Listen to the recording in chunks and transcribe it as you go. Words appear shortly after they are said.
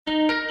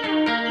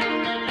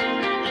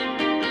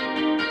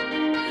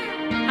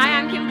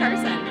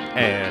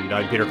And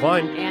I'm Peter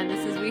Klein. And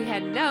this is We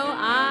Had No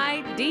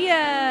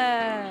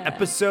Idea.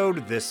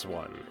 Episode this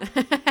one.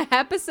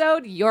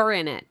 Episode You're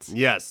in It.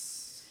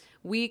 Yes.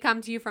 We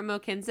come to you from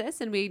Mohkinstsis,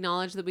 and we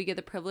acknowledge that we get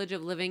the privilege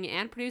of living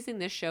and producing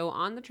this show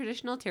on the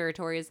traditional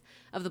territories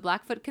of the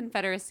Blackfoot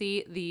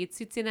Confederacy, the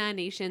Tsuut'ina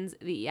Nations,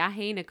 the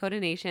Yahe Nakota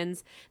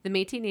Nations, the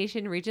Métis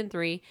Nation Region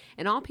 3,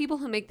 and all people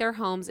who make their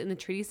homes in the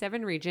Treaty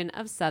 7 region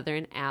of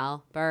southern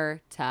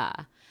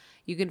Alberta.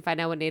 You can find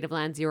out what native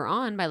lands you're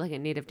on by looking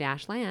at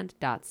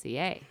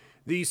native-land.ca.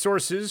 The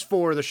sources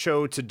for the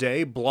show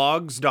today,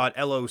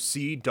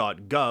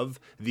 blogs.loc.gov,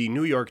 the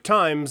New York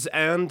Times,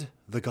 and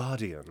The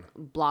Guardian.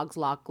 Blogs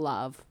lock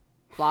glove.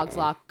 Blogs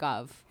lock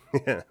gov.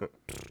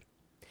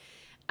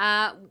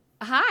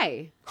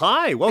 Hi.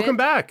 Hi, welcome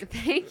back.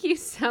 Thank you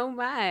so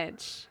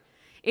much.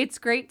 It's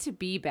great to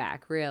be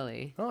back,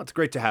 really. Oh, it's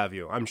great to have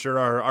you. I'm sure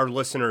our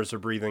listeners are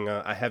breathing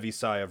a heavy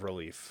sigh of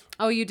relief.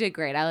 Oh, you did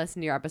great. I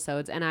listened to your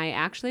episodes, and I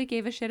actually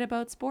gave a shit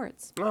about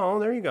sports. Oh,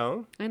 there you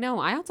go. I know.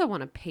 I also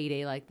want a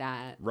payday like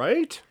that.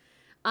 Right?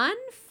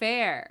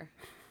 Unfair.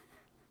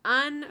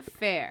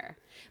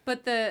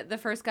 But the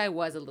first guy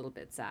was a little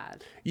bit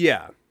sad.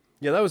 Yeah.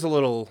 Yeah, that was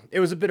it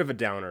was a bit of a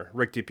downer,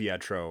 Rick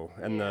DiPietro,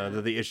 and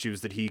the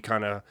issues that he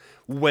kind of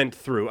went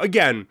through.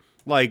 Again,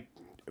 like,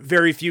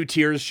 very few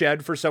tears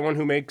shed for someone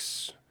who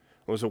makes,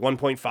 what was it,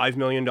 $1.5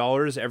 million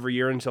every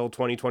year until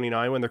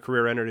 2029 when their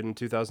career ended in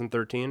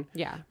 2013.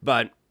 Yeah.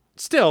 But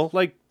still,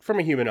 like, from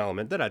a human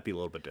element, that'd be a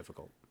little bit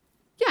difficult.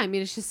 Yeah, I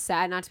mean, it's just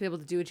sad not to be able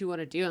to do what you want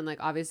to do, and, like,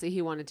 obviously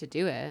he wanted to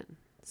do it.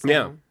 So.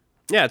 Yeah.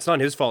 Yeah, it's not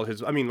his fault.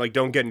 I mean, like,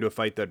 don't get into a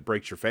fight that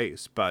breaks your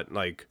face, but,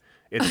 like,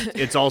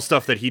 it's all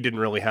stuff that he didn't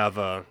really have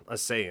a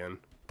say in.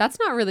 That's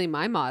not really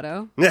my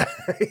motto.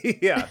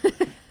 Yeah.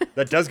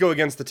 That does go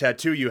against the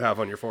tattoo you have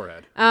on your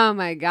forehead. Oh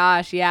my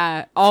gosh,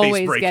 yeah.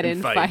 Always get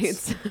in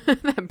fights.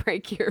 that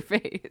break your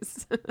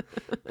face.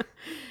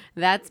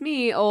 That's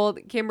me, old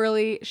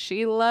Kimberly.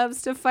 She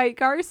loves to fight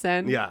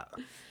Carson. Yeah.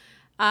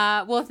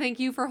 Well, thank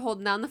you for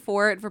holding down the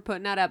fort, for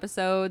putting out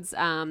episodes.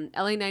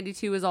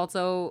 LA92 is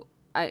also,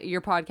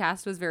 your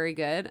podcast was very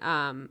good.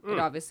 It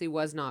obviously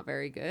was not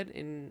very good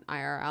in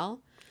IRL.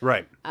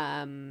 Right.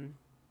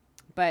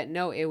 But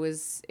no, it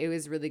was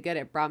really good.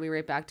 It brought me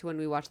right back to when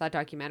we watched that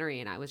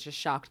documentary, and I was just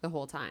shocked the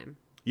whole time.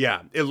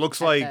 Yeah, it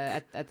looks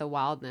at the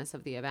wildness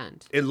of the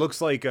event. It looks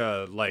like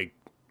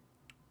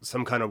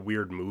some kind of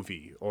weird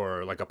movie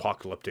or like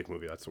apocalyptic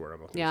movie. That's the word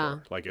I'm looking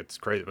for. Like, it's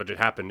crazy, but it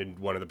happened in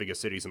one of the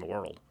biggest cities in the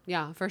world.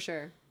 Yeah, for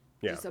sure.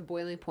 Yeah. Just a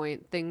boiling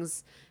point.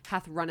 Things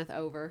hath runneth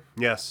over.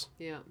 Yes.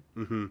 Yeah.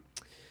 Mm-hmm.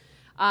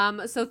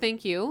 So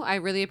thank you. I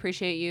really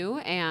appreciate you,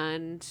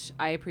 and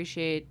I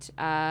appreciate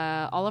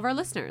all of our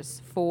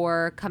listeners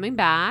for coming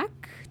back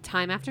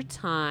time after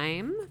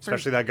time.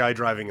 Especially that guy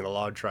driving in the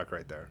log truck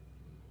right there.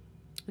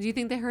 Do you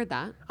think they heard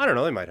that? I don't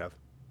know. They might have.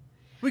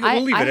 We'll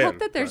leave it in. I hope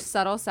that there's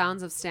subtle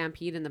sounds of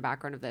stampede in the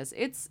background of this.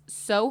 It's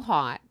so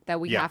hot that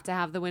we have to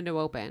have the window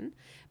open,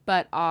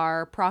 but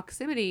our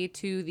proximity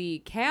to the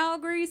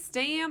Calgary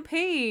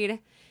Stampede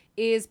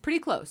is pretty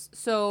close.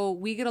 So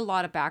we get a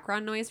lot of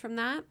background noise from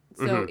that.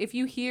 So if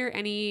you hear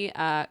any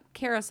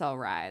carousel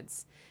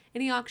rides,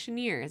 any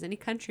auctioneers, any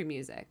country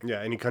music.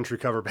 Yeah, any country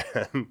cover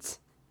bands.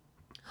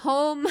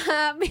 Home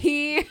I'm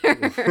here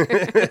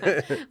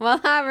while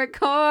I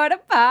record a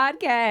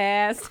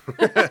podcast.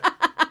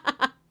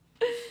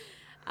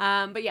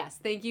 But yes,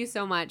 thank you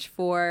so much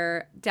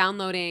for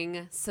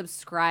downloading,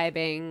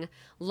 subscribing,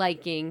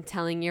 liking,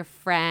 telling your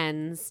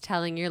friends,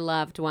 telling your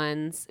loved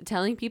ones,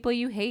 telling people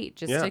you hate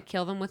just to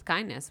kill them with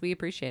kindness. We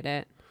appreciate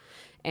it.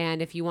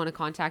 And if you want to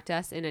contact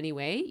us in any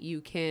way,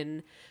 you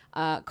can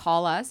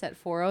call us at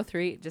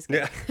 403. Just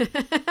kidding.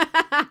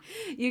 Yeah.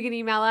 You can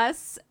email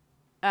us.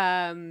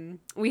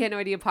 We had no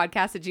idea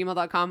podcast at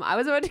gmail.com. I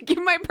was about to give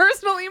my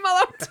personal email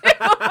up too.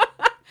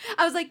 I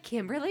was like,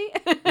 Kimberly?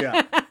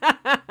 Yeah.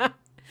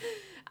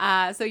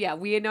 So yeah,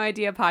 we had no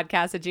idea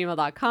podcast at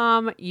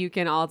gmail.com. You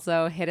can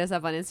also hit us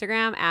up on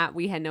Instagram at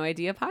we had no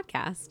idea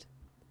podcast.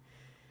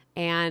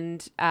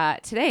 And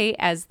today,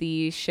 as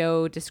the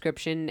show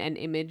description and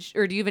image,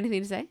 or do you have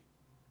anything to say,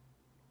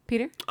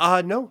 Peter?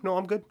 No,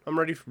 I'm good. I'm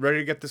ready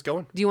to get this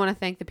going. Do you want to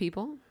thank the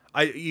people?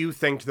 You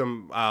thanked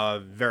them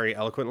very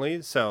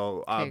eloquently.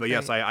 So, Okay, but great.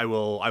 yes, I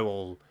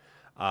will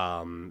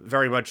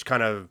very much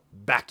kind of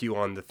back you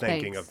on the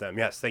thanking of them.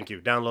 Yes, thank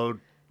you. Download,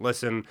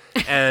 listen,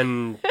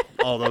 and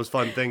all those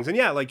fun things. And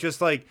yeah, like,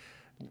 just like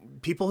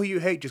people who you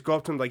hate, just go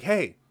up to them like,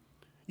 hey,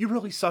 you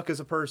really suck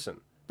as a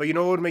person. But you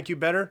know what would make you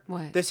better?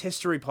 What? This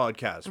history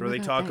podcast where they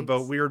talk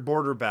about weird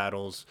border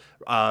battles,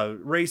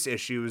 race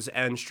issues,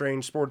 and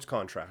strange sports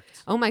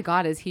contracts. Oh my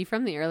God, is he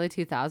from the early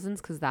 2000s?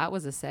 Because that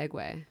was a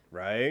segue.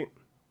 Right?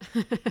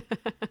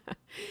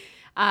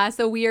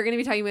 So we are going to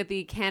be talking about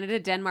the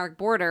Canada-Denmark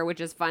border,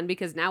 which is fun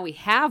because now we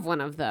have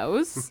one of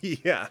those.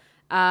 Yeah.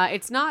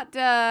 It's not,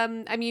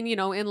 I mean, you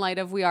know, in light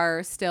of we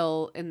are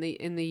still in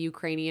the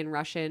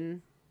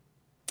Ukrainian-Russian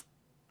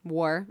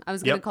war. I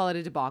was going to call it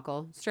a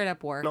debacle. Straight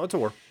up war. No, it's a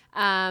war.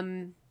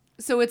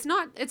 So it's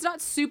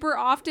not super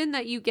often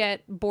that you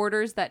get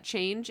borders that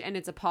change and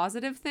it's a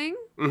positive thing,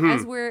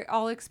 as we're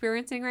all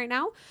experiencing right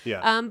now.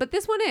 Yeah. But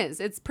this one is.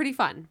 It's pretty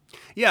fun.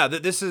 Yeah,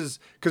 this is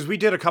because we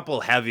did a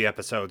couple heavy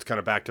episodes kind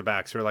of back to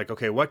back. So we're like,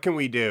 okay, what can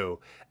we do?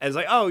 And it's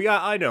like, oh,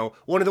 yeah, I know.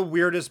 One of the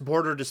weirdest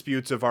border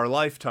disputes of our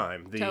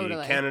lifetime, the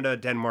Totally.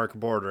 Canada-Denmark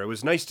border. It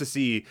was nice to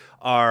see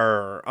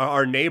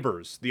our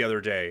neighbors the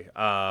other day,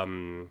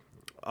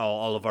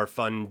 all of our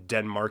fun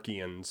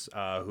Denmarkians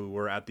who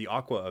were at the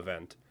Aqua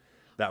event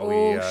that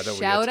we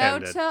shout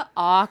out attended. to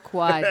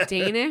Aqua,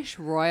 Danish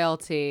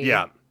royalty.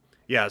 Yeah.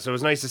 Yeah, so it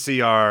was nice to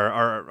see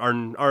our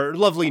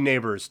lovely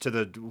neighbors to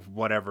the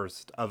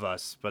whatevers of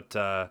us. But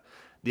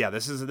yeah,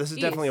 this is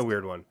definitely a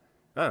weird one.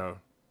 I don't know.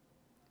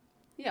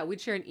 Yeah,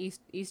 we'd share an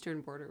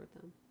eastern border with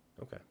them.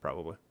 Okay,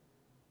 probably.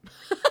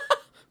 We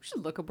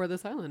should look up where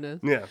this island is.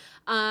 Yeah.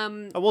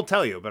 I will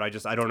tell you, but I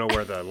don't know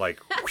where the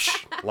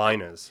whoosh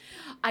line is.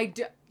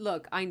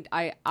 Look,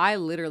 I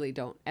literally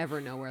don't ever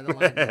know where the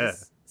line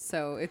is.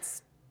 So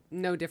it's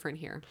no different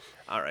here.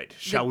 All right.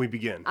 Shall we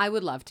begin? I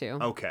would love to.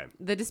 Okay.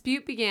 The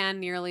dispute began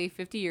nearly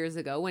 50 years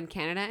ago when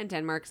Canada and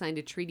Denmark signed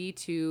a treaty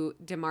to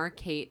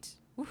demarcate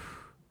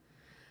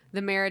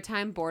the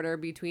maritime border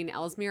between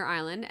Ellesmere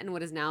Island and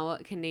what is now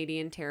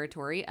Canadian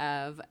territory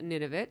of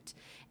Nunavut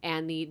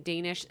and the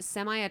Danish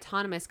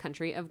semi-autonomous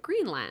country of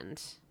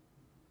Greenland.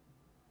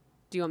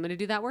 Do you want me to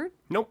do that word?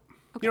 Nope.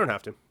 Okay. You don't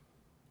have to.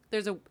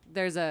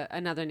 There's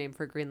another name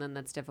for Greenland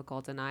that's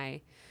difficult, and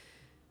I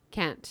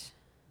can't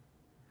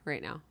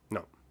right now.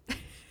 No.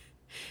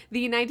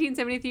 The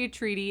 1973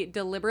 treaty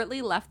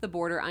deliberately left the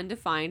border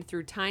undefined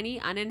through tiny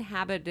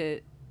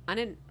uninhabited...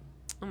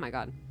 oh my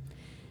God.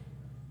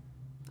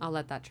 I'll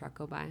let that truck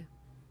go by.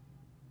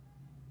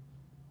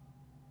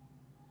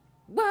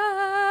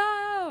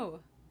 Whoa!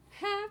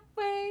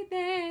 Halfway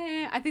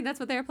there. I think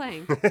that's what they were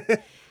playing.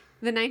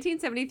 The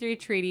 1973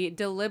 treaty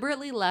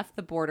deliberately left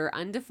the border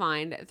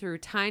undefined through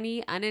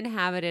tiny,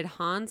 uninhabited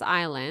Hans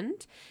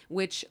Island,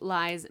 which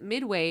lies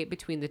midway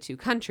between the two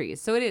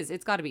countries. So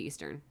it's got to be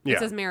Eastern. Yeah. It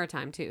says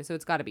maritime, too, so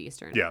it's got to be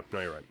Eastern. Yeah,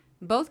 no, you're right.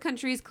 Both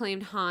countries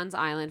claimed Hans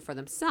Island for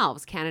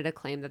themselves. Canada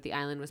claimed that the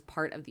island was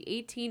part of the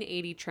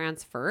 1880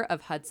 transfer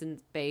of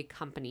Hudson's Bay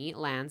Company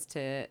lands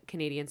to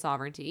Canadian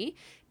sovereignty.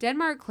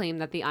 Denmark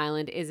claimed that the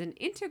island is an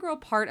integral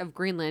part of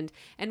Greenland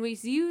and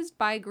was used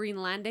by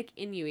Greenlandic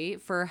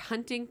Inuit for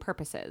hunting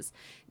purposes.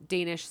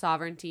 Danish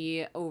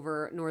sovereignty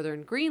over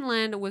northern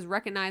Greenland was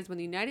recognized when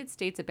the United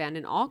States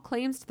abandoned all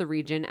claims to the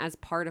region as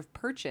part of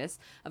purchase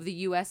of the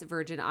U.S.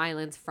 Virgin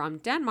Islands from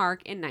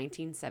Denmark in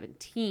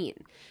 1917,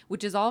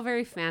 which is all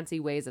very fancy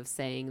ways of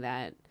saying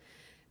that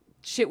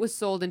shit was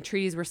sold and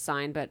treaties were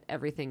signed, but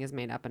everything is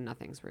made up and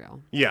nothing's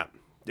real. Yeah.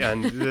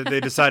 And they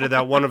decided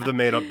that one of the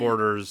made-up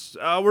borders,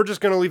 we're just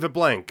going to leave it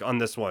blank on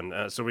this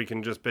one so we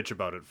can just bitch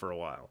about it for a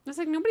while. It's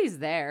like, nobody's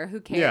there. Who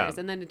cares? Yeah.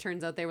 And then it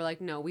turns out they were like,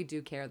 no, we do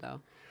care,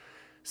 though.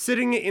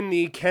 Sitting in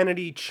the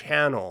Kennedy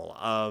Channel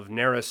of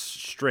Nares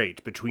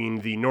Strait between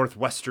the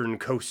northwestern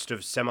coast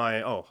of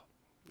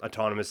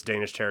autonomous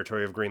Danish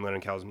territory of Greenland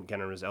and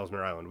Canada's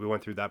Ellesmere Island. We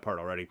went through that part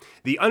already.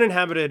 The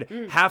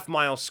uninhabited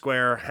half-mile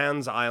square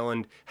Hans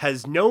Island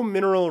has no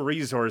mineral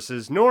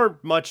resources nor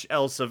much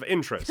else of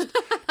interest.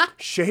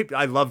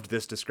 I loved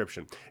this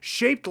description.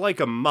 Shaped like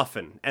a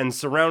muffin and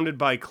surrounded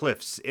by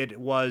cliffs, it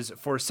was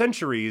for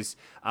centuries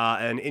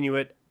an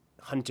Inuit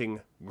hunting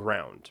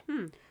ground.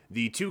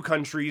 The two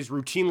countries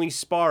routinely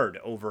sparred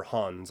over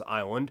Hans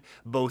Island.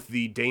 Both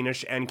the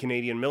Danish and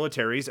Canadian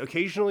militaries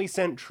occasionally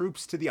sent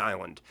troops to the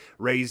island,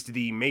 raised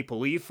the maple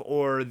leaf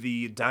or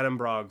the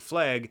Dannebrog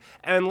flag,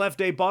 and left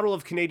a bottle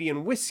of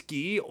Canadian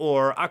whiskey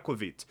or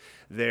aquavit.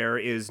 There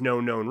is no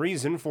known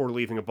reason for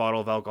leaving a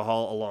bottle of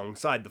alcohol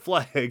alongside the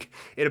flag.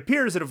 It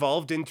appears it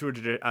evolved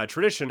into a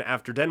tradition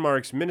after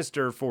Denmark's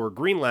Minister for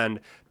Greenland,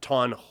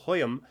 Ton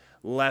Høyem,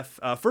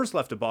 first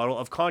left a bottle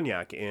of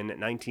cognac in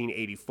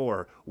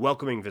 1984,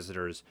 welcoming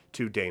visitors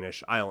to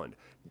Danish Island.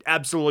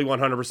 Absolutely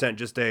 100%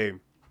 just hey,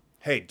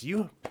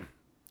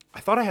 I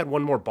thought I had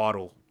one more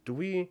bottle. Do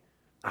we?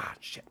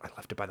 Shit, I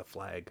left it by the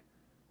flag.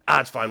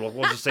 It's fine.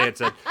 We'll just say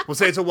it's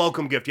a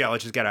welcome gift. Yeah,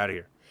 let's just get out of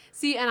here.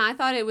 See, and I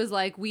thought it was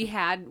like we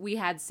had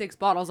 6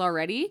 bottles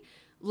already.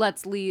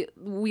 Let's leave.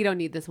 We don't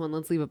need this one.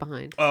 Let's leave it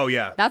behind. Oh,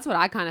 yeah. That's what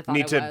I kind of thought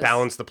Need to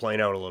balance the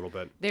plane out a little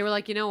bit. They were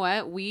like, you know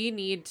what? We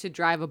need to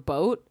drive a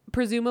boat,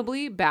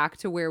 presumably, back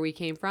to where we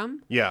came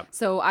from. Yeah.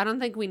 So I don't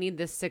think we need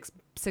this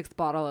sixth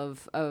bottle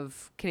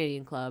of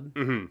Canadian Club.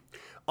 Mm-hmm.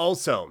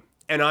 Also,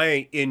 and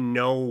I in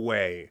no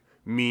way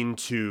mean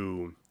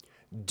to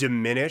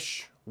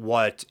diminish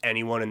what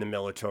anyone in the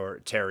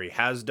military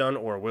has done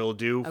or will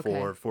do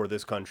for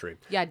this country.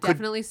 Yeah,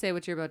 definitely say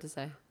what you're about to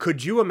say.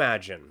 Could you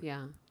imagine?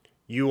 Yeah.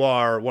 You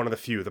are one of the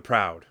few, the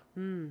proud.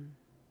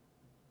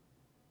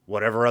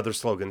 Whatever other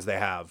slogans they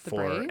have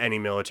for brave? any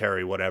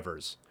military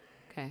whatevers.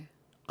 Okay.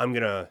 I'm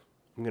gonna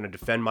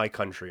defend my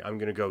country. I'm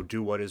gonna go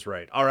do what is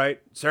right. All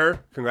right, sir.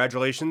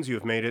 Congratulations. You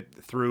have made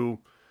it through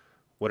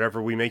whatever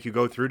we make you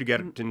go through to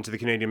get into the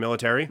Canadian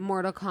military.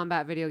 Mortal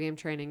Kombat video game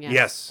training.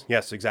 Yes.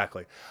 Yes,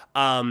 exactly.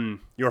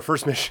 Your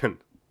first mission.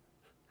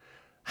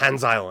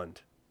 Hans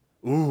Island.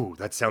 Ooh,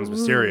 that sounds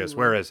mysterious.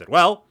 Where is it?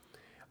 Well,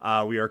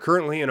 we are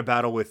currently in a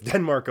battle with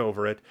Denmark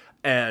over it,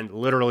 and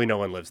literally no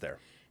one lives there.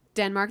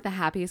 Denmark, the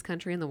happiest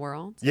country in the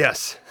world.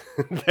 Yes,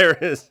 there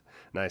is.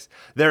 Nice.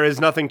 There is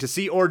nothing to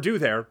see or do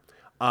there.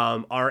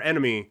 Our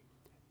enemy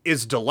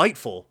is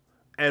delightful,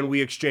 and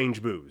we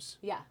exchange booze.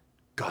 Yeah.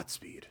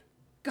 Godspeed.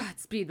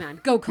 Godspeed, man.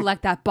 Go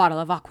collect that bottle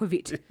of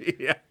aquavit.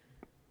 Yeah.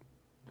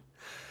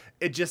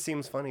 It just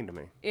seems funny to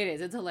me. It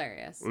is. It's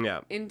hilarious. Yeah.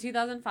 In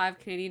 2005,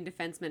 Canadian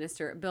Defense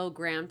Minister Bill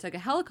Graham took a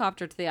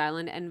helicopter to the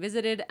island and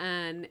visited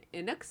an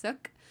Inukshuk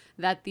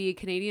that the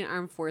Canadian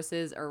Armed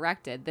Forces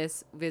erected.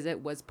 This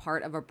visit was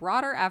part of a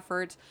broader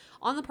effort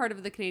on the part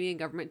of the Canadian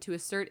government to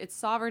assert its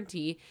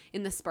sovereignty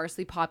in the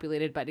sparsely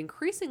populated but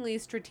increasingly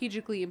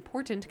strategically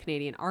important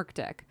Canadian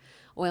Arctic.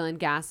 Oil and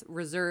gas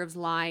reserves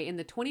lie in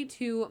the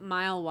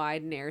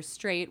 22-mile-wide Nares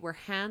Strait where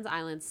Hans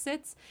Island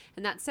sits,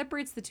 and that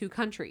separates the two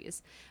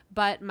countries.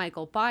 But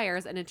Michael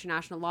Byers, an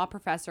international law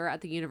professor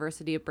at the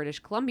University of British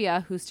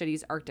Columbia who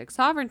studies Arctic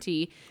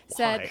sovereignty,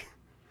 said...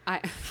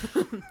 Why?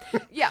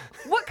 Yeah,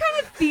 what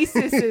kind of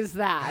thesis is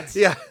that?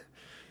 Yeah.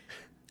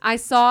 I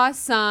saw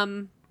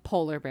some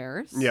polar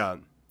bears. Yeah.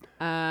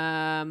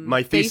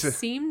 My thesis... They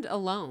seemed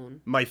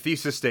alone. My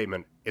thesis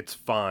statement, it's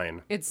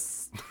fine.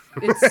 It's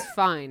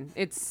fine.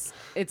 It's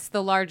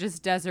the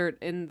largest desert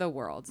in the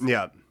world.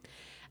 Yeah.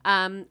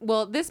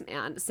 Well, this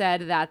man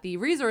said that the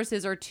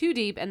resources are too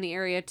deep and the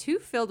area too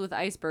filled with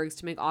icebergs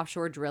to make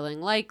offshore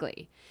drilling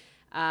likely.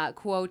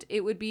 Quote,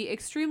 it would be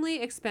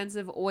extremely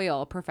expensive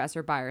oil,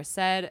 Professor Byers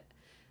said.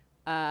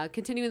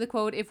 Continuing the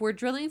quote, if we're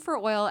drilling for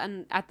oil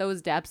and at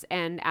those depths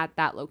and at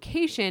that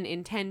location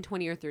in 10,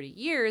 20, or 30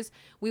 years,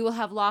 we will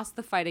have lost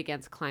the fight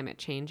against climate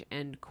change,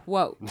 end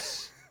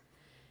quote.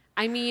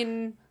 I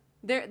mean,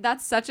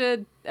 that's such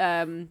a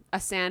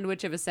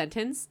sandwich of a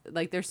sentence.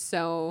 Like, there's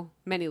so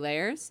many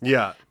layers.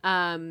 Yeah.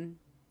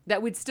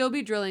 That we'd still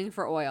be drilling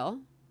for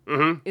oil.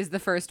 Is the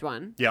first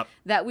one. Yep.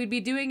 That we'd be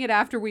doing it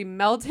after we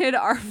melted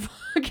our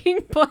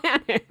fucking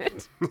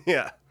planet.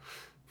 Yeah.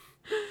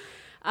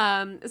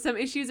 Some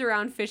issues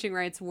around fishing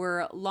rights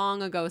were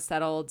long ago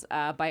settled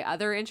by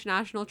other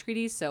international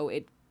treaties, so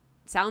it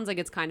sounds like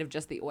it's kind of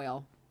just the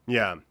oil.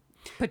 Yeah.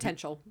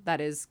 Potential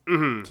that is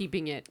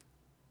keeping it,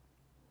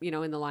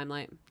 in the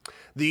limelight.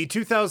 The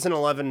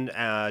 2011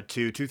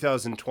 to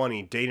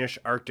 2020 Danish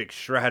Arctic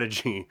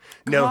Strategy.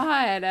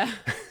 God. No.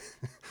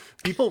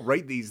 People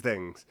write these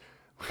things.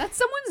 That's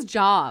someone's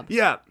job.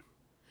 Yeah.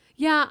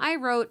 Yeah, I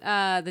wrote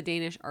the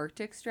Danish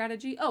Arctic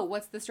Strategy. Oh,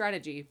 what's the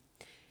strategy?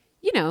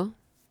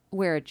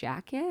 Wear a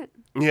jacket.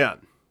 Yeah.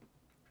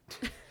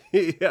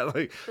 Yeah,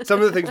 like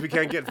some of the things we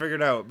can't get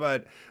figured out,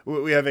 but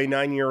we have a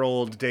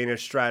 9-year-old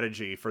Danish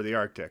strategy for the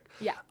Arctic.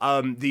 Yeah.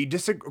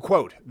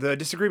 Quote, the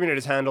disagreement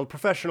is handled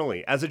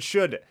professionally, as it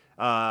should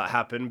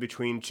happen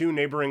between two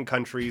neighboring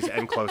countries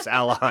and close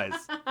allies.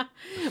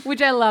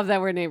 Which I love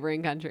that we're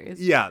neighboring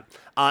countries. Yeah.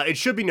 It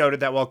should be noted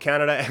that while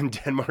Canada and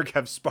Denmark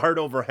have sparred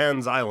over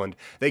Hans Island,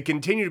 they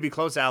continue to be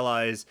close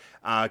allies,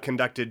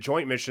 conducted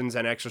joint missions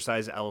and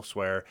exercise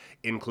elsewhere,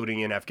 including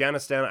in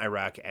Afghanistan,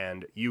 Iraq,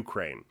 and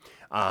Ukraine.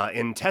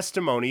 In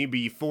testimony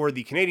before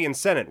the Canadian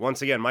Senate,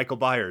 once again, Michael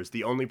Byers,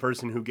 the only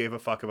person who gave a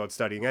fuck about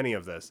studying any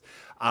of this,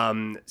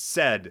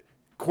 said...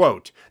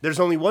 Quote, there's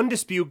only one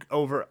dispute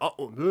over...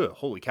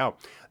 holy cow.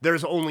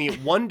 There's only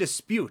one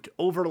dispute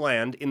over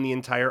land in the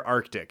entire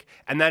Arctic,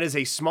 and that is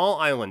a small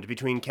island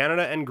between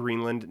Canada and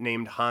Greenland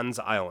named Hans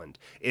Island.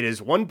 It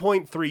is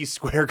 1.3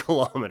 square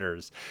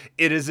kilometers.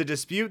 It is a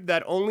dispute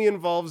that only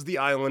involves the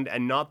island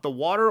and not the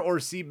water or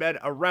seabed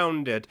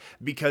around it,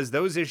 because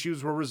those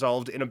issues were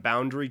resolved in a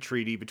boundary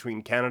treaty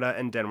between Canada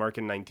and Denmark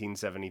in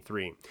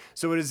 1973.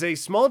 So it is a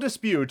small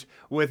dispute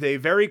with a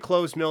very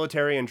close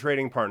military and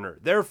trading partner.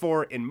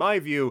 Therefore, in my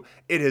view,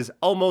 it is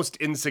almost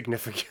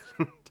insignificant.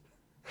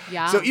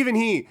 Yeah. So even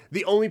he,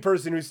 the only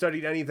person who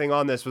studied anything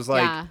on this, was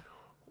like,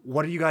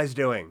 what are you guys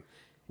doing?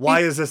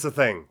 Why is this a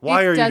thing?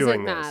 Why are you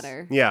doing this? It doesn't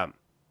matter. Yeah.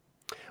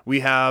 We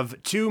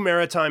have two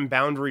maritime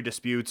boundary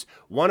disputes,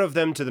 one of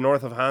them to the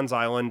north of Hans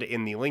Island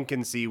in the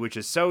Lincoln Sea, which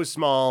is so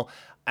small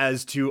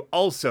as to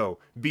also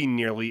be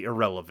nearly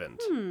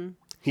irrelevant.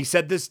 He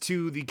said this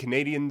to the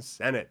Canadian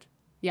Senate.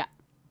 Yeah.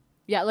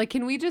 Yeah, like,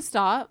 can we just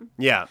stop?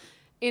 Yeah.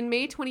 In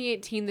May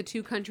 2018, the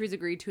two countries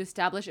agreed to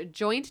establish a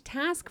joint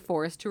task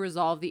force to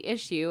resolve the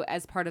issue.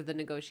 As part of the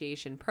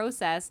negotiation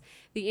process,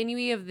 the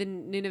Inuit of the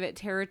Nunavut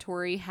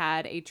territory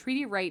had a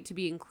treaty right to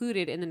be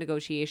included in the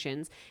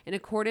negotiations in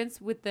accordance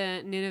with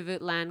the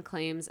Nunavut Land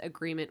Claims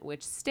Agreement,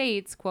 which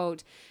states,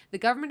 quote, the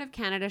Government of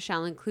Canada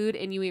shall include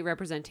Inuit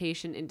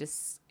representation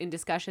in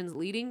discussions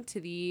leading to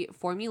the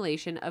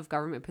formulation of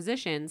government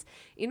positions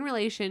in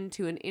relation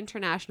to an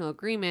international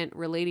agreement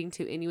relating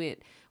to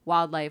Inuit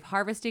wildlife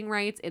harvesting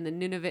rights in the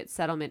Nunavut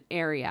settlement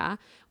area,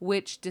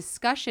 which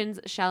discussions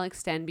shall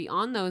extend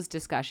beyond those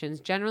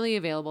discussions generally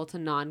available to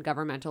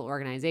non-governmental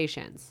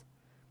organizations.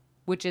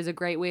 Which is a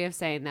great way of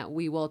saying that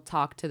we will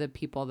talk to the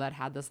people that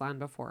had this land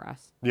before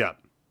us. Yeah.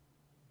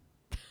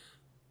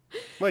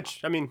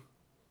 Which, I mean,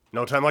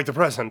 No time like the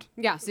present.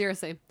 Yeah,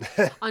 seriously.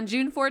 On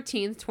June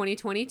 14th,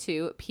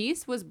 2022,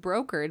 peace was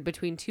brokered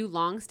between two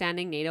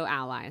long-standing NATO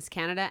allies,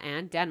 Canada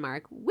and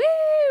Denmark. Woo!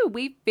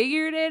 We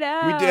figured it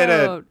out. We did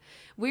it.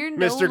 We're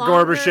no Mr.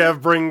 longer...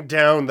 Gorbachev, bring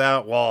down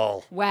that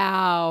wall.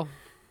 Wow.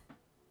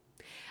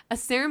 A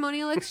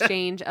ceremonial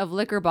exchange of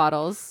liquor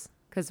bottles,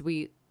 because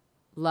we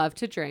love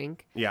to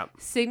drink, Yeah.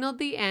 signaled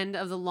the end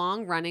of the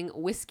long-running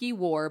whiskey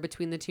war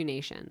between the two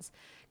nations.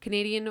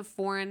 Canadian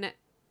Foreign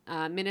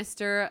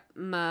Minister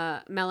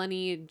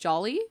Melanie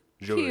Joly.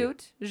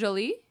 Cute.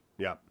 Joly.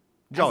 Yeah.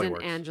 Jolly as in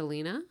works.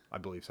 Angelina. I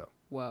believe so.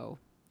 Whoa.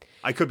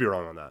 I could be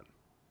wrong on that.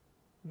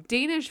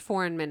 Danish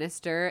Foreign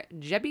Minister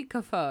Jeppe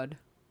Kofod.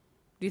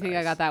 Do you think I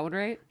Nice. got that one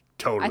right?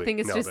 Totally. I think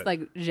it's nailed just it.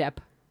 like Jep.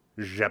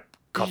 Jep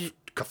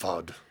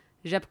Kofod.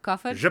 Jeppe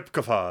Kofod. Jep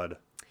Kofod.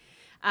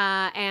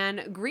 And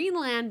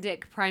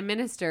Greenlandic Prime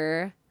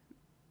Minister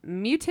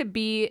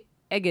Mutabi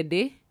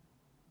Egede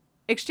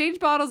exchanged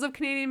bottles of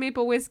Canadian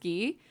maple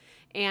whiskey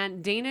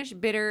and Danish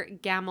bitter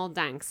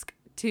Gammeldansk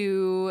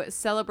to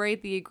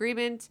celebrate the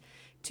agreement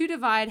to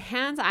divide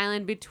Hans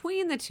Island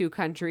between the two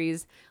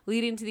countries,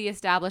 leading to the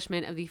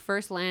establishment of the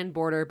first land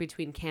border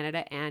between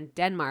Canada and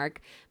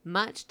Denmark,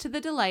 much to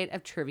the delight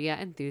of trivia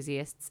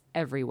enthusiasts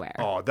everywhere.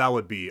 Oh, that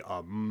would be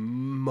a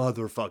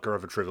motherfucker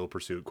of a Trivial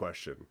Pursuit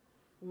question.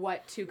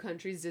 What two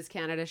countries does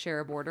Canada share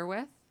a border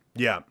with?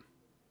 Yeah.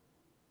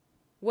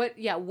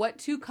 What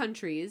two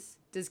countries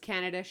does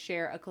Canada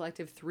share a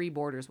collective 3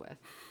 borders with?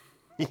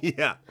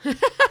 Yeah.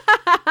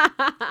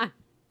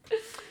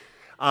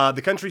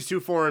 The country's two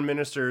foreign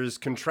ministers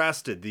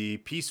contrasted the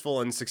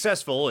peaceful and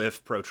successful,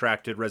 if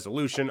protracted,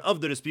 resolution of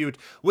the dispute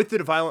with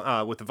the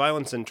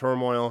violence and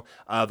turmoil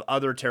of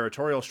other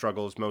territorial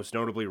struggles, most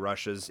notably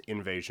Russia's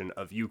invasion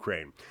of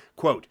Ukraine.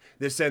 Quote,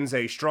 "This sends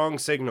a strong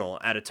signal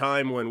at a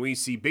time when we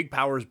see big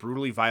powers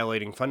brutally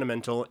violating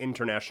fundamental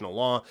international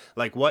law,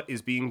 like what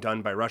is being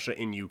done by Russia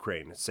in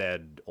Ukraine,"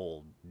 said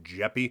old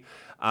Jeppe.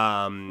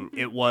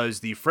 It was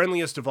the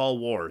friendliest of all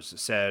wars,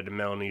 said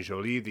Melanie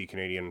Joly, the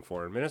Canadian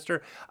foreign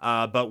minister.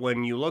 But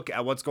when you look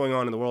at what's going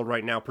on in the world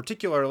right now,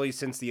 particularly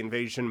since the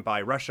invasion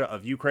by Russia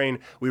of Ukraine,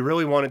 we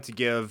really wanted to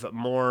give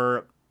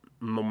more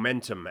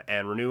momentum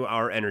and renew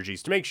our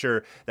energies to make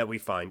sure that we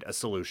find a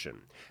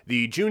solution.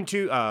 The June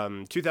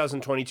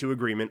 2022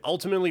 agreement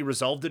ultimately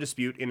resolved the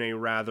dispute in a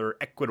rather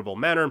equitable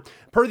manner.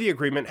 Per the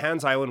agreement,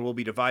 Hans Island will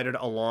be divided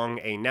along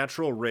a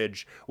natural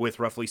ridge, with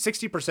roughly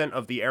 60%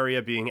 of the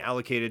area being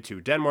allocated to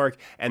Denmark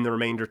and the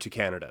remainder to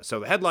Canada. So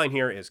the headline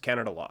here is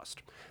Canada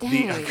lost.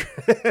 Dang.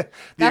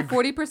 That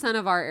 40%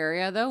 of our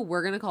area, though,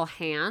 we're going to call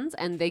Hans,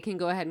 and they can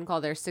go ahead and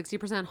call their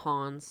 60%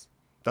 Hans.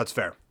 That's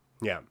fair.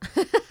 Yeah.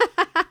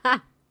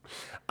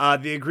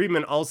 The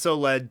agreement also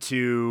led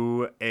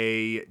to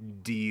a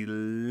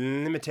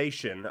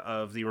delimitation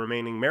of the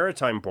remaining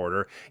maritime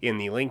border in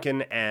the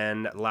Lincoln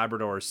and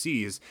Labrador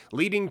Seas,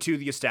 leading to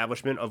the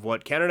establishment of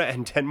what Canada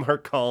and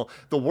Denmark call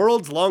the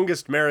world's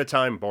longest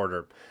maritime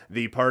border.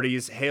 The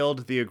parties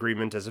hailed the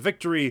agreement as a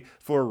victory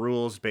for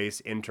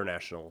rules-based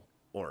international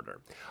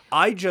order.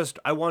 I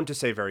want to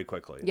say very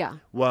quickly. Yeah.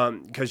 Well,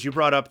 because you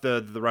brought up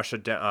the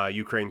Russia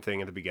Ukraine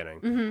thing at the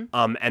beginning.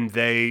 And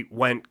they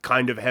went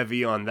kind of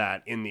heavy on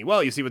that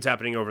you see what's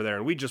happening over there,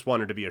 and we just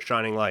wanted to be a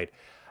shining light.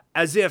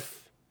 As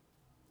if,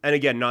 and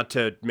again, not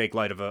to make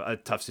light of a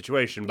tough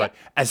situation, but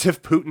as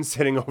if Putin's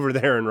sitting over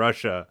there in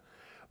Russia,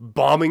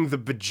 bombing the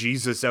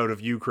bejesus out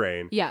of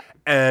Ukraine. Yeah.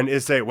 And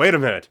is saying, wait a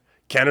minute,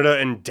 Canada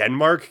and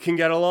Denmark can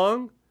get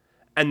along?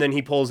 And then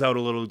he pulls out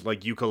a little,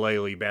 like,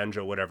 ukulele,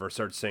 banjo, whatever,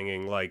 starts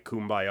singing, like,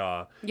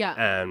 Kumbaya. Yeah.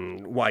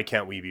 And why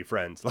can't we be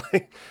friends?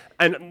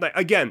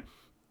 Again,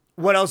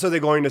 what else are they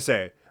going to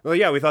say? Well,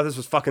 yeah, we thought this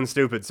was fucking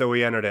stupid, so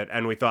we ended it,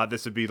 and we thought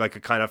this would be, like, a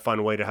kind of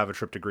fun way to have a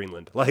trip to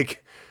Greenland.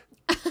 Like,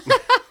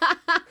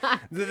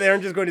 they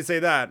aren't just going to say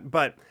that,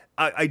 but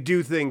I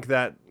do think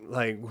that,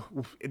 like,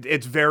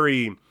 it's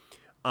very,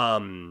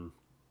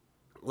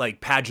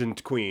 like,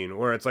 pageant queen,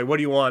 where it's like, what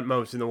do you want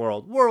most in the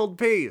world? World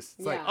peace.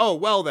 It's like, oh,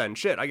 well then,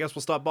 shit, I guess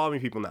we'll stop bombing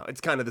people now.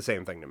 It's kind of the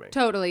same thing to me.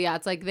 Totally, yeah.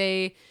 It's like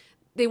they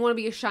want to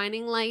be a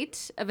shining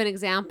light of an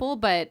example,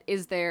 but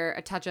is there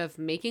a touch of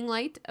making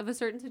light of a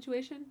certain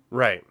situation?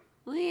 Right.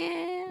 Well,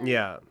 yeah.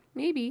 Yeah.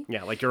 Maybe.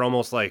 Yeah, like you're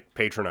almost, like,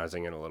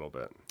 patronizing it a little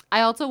bit.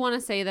 I also want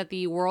to say that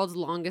the world's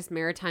longest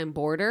maritime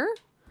border,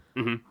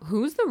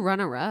 who's the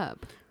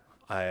runner-up?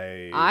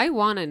 I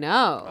want to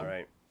know. All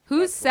right.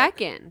 Who's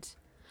second?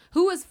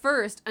 Who was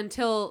first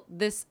until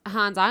this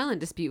Hans Island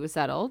dispute was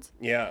settled?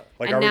 Yeah.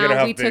 Like, and are we going to now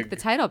have we took the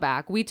title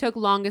back. We took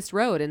longest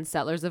road in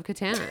Settlers of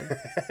Catan.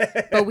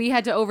 But we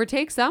had to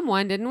overtake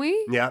someone, didn't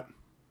we? Yeah.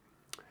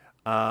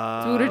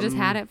 Scooter just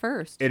had it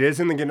first. It is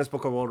in the Guinness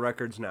Book of World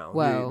Records now.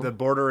 Whoa. The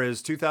border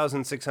is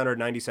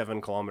 2,697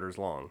 kilometers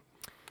long.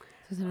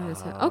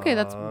 Okay,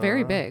 that's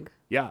very big.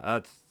 Yeah,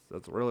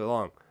 that's really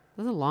long.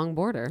 That's a long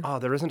border. Oh,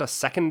 there isn't a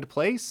second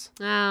place?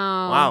 Oh.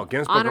 Wow,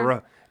 Guinness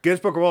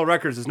Book of World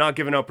Records is not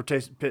giving out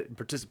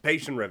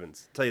participation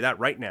ribbons. I'll tell you that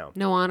right now.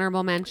 No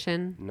honorable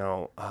mention.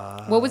 No.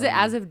 What was it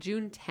as of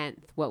June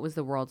 10th? What was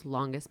the world's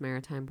longest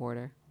maritime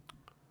border?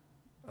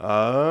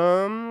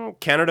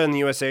 Canada and the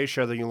USA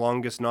share the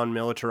longest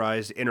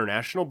non-militarized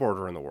international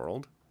border in the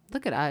world.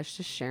 Look at us,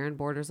 just sharing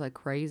borders like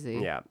crazy.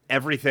 Yeah.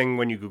 Everything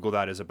when you Google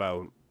that is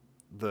about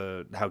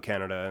how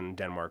Canada and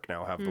Denmark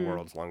now have the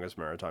world's longest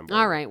maritime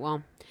border. All right,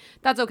 well,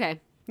 that's okay.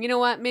 You know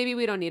what? Maybe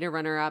we don't need a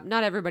runner-up.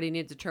 Not everybody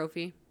needs a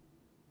trophy.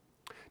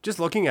 Just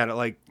looking at it,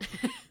 like,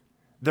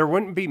 there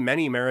wouldn't be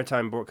many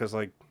maritime borders because,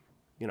 like,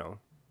 you know,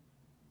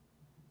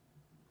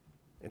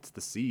 it's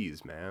the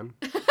seas, man.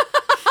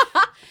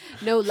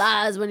 No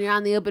lies when you're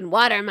on the open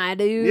water, my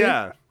dude.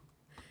 Yeah.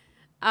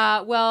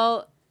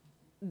 Well,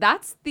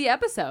 that's the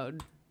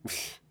episode.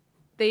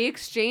 They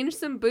exchanged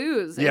some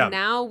booze, and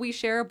now we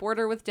share a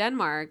border with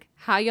Denmark.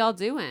 How y'all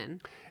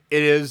doing?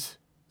 It is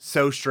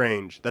so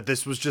strange that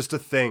this was just a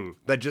thing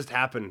that just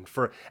happened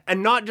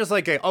and not just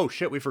like oh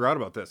shit, we forgot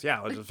about this. Yeah,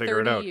 let's just figure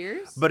it out. 30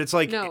 years? But it's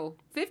like, no,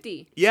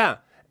 50. Yeah.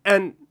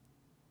 And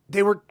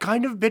they were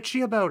kind of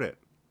bitchy about it.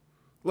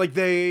 Like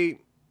they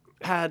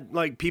had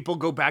like people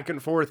go back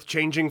and forth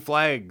changing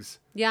flags.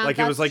 Yeah, like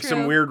it was like true.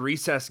 some weird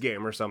recess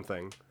game or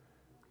something.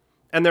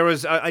 And there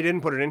was, I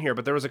didn't put it in here,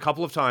 but there was a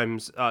couple of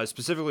times,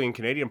 specifically in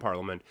Canadian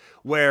Parliament,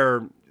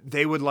 where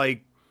they would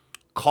like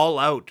call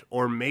out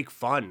or make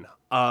fun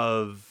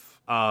of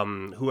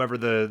whoever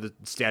the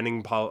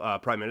standing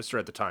prime minister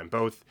at the time,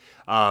 both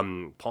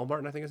Paul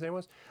Martin, I think his name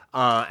was,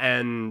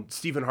 and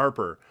Stephen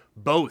Harper,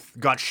 both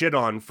got shit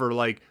on for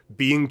like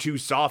being too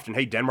soft. And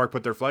hey, Denmark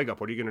put their flag up.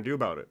 What are you going to do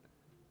about it?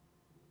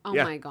 Oh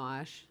my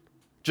gosh.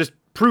 Just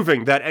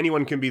proving that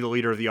anyone can be the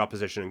leader of the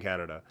opposition in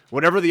Canada.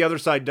 Whatever the other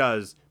side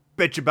does,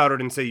 bitch about it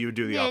and say you would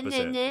do the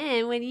opposite.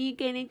 What are you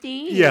gonna do?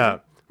 Yeah.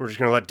 We're just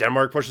going to let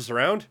Denmark push us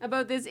around?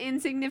 About this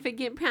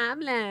insignificant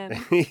problem.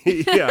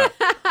 Yeah.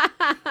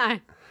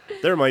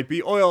 There might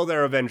be oil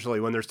there eventually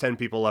when there's 10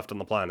 people left on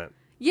the planet.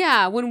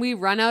 Yeah, when we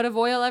run out of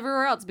oil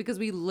everywhere else because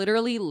we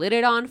literally lit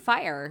it on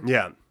fire.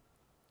 Yeah.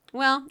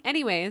 Well,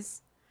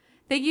 anyways,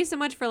 thank you so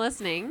much for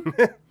listening.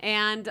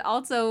 And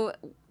also,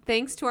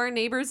 thanks to our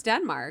neighbors,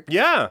 Denmark.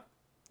 Yeah.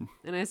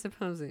 And I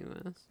suppose he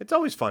was. It's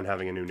always fun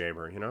having a new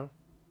neighbor, you know?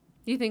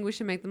 You think we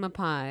should make them a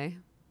pie?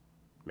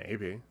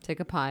 Maybe. Take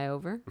a pie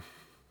over?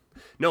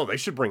 No, they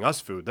should bring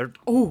us food.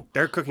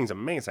 Their cooking's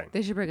amazing.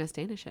 They should bring us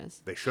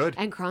Danishes. They should.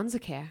 And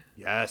Kranzakär.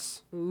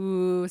 Yes.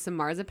 Ooh, some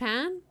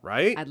marzipan?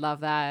 Right? I'd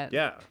love that.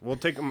 Yeah. We'll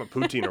take them a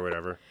poutine or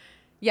whatever.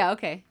 Yeah,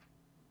 okay.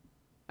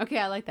 Okay,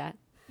 I like that.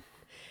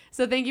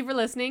 So thank you for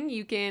listening.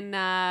 You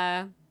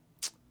can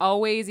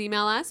always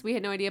email us,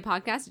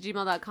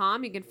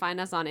 wehadnoideapodcast@gmail.com. You can find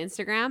us on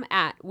Instagram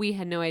at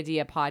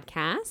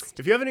wehadnoideapodcast.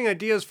 If you have any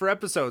ideas for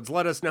episodes,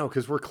 let us know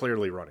because we're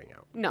clearly running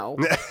out. No.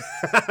 We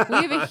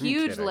have a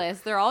huge kidding.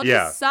 list. They're all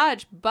just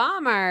such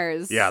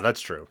bummers. Yeah, that's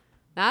true.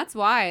 That's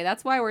why.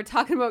 That's why we're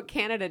talking about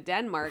Canada,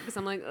 Denmark, because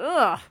I'm like,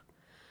 ugh.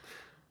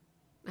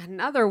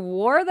 Another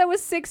war that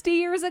was 60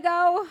 years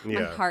ago?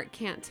 Yeah. My heart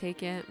can't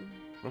take it.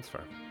 That's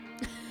fair.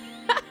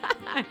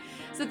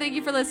 So thank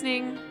you for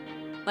listening,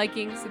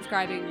 liking,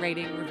 subscribing,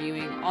 rating,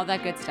 reviewing, all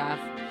that good stuff.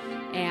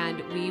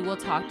 And we will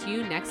talk to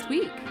you next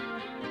week.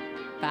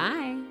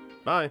 Bye.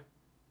 Bye.